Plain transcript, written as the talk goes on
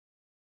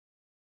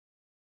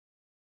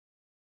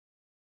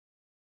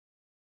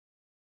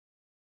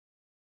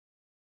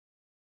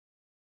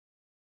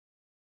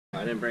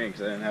I didn't bring it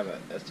because I didn't have an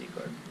SD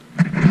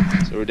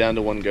card. So we're down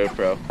to one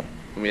GoPro,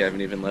 and we haven't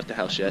even left the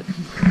house yet.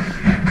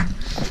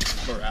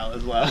 Or out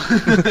as well.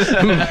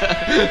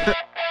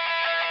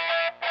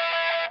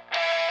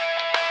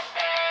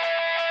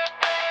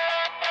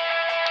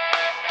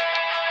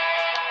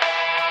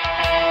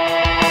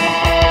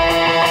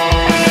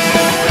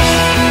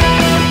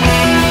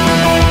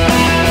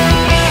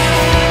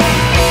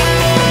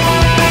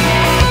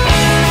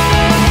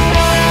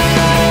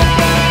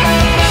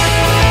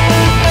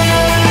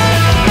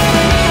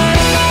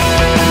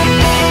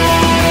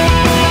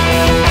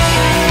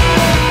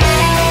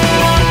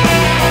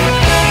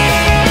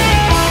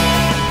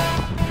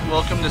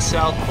 Welcome to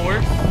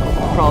Southport.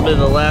 Probably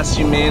the last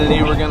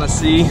humanity we're gonna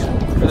see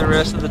for the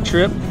rest of the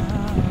trip.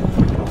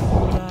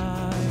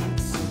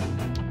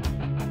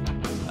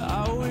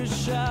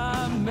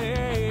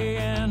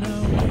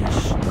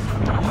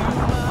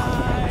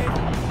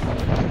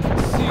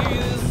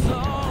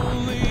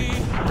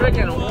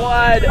 Freaking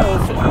wide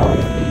open.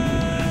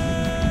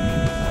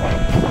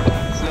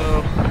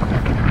 So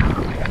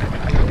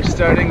we're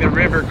starting the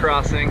river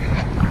crossing.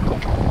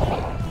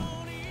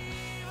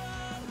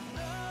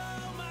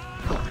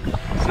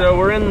 So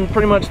we're in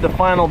pretty much the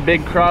final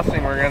big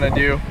crossing we're gonna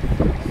do,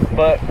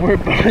 but we're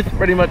both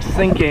pretty much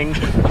sinking.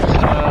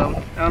 I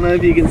don't know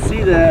if you can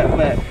see that,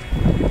 but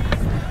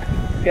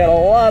got a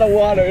lot of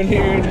water in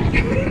here.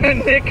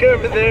 Nick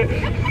over there,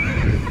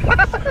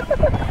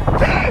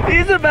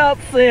 he's about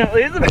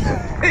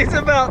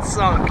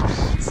sunk.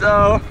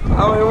 So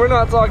I mean, we're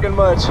not talking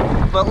much,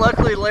 but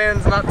luckily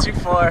land's not too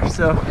far,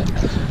 so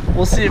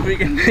we'll see if we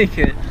can make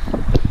it.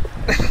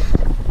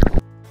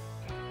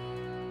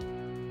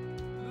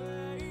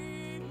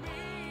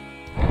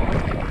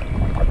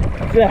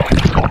 Yeah,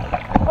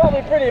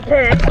 probably pretty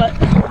apparent, but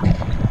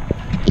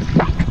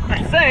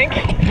I think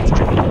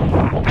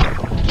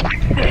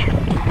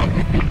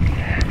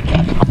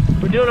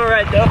we're doing all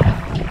right though.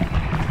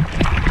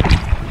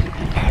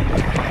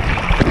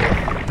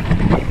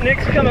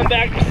 Nick's coming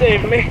back to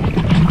save me.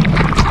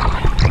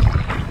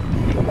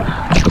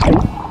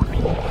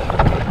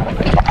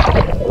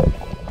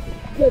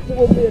 Guess it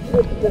would be a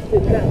trip if this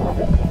didn't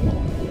happen.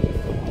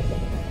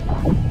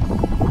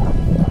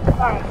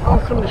 Alright, I'll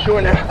come to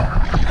shore now.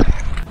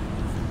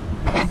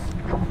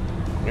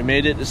 We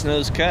made it to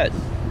Snow's Cut.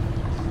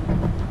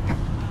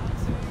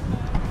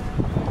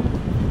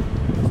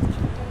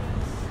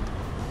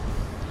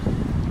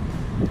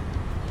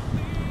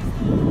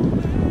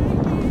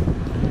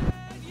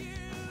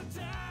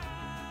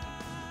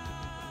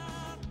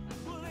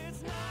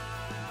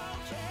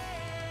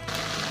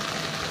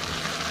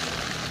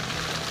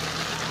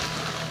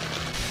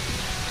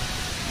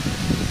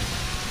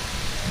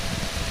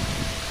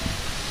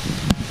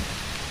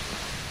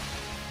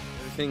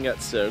 Everything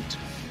got soaked.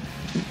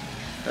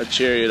 Our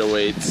chariot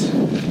awaits.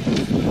 But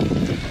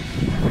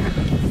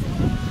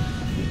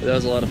that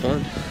was a lot of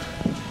fun.